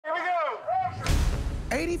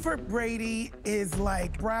80 for Brady is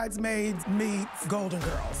like Bridesmaids meets Golden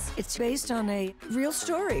Girls. It's based on a real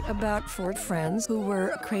story about 4 friends who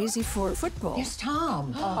were crazy for football. Here's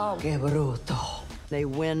Tom. Oh, que bruto. They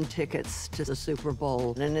win tickets to the Super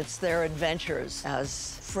Bowl, and it's their adventures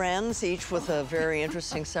as friends, each with a very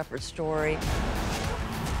interesting separate story.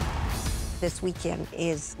 This weekend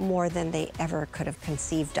is more than they ever could have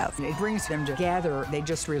conceived of. It brings them together. They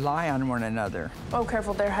just rely on one another. Oh,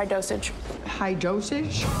 careful, they're high dosage. High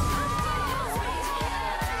dosage?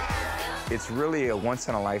 It's really a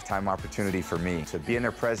once-in-a-lifetime opportunity for me to be in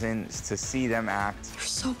their presence, to see them act. You're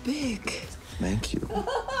so big. Thank you.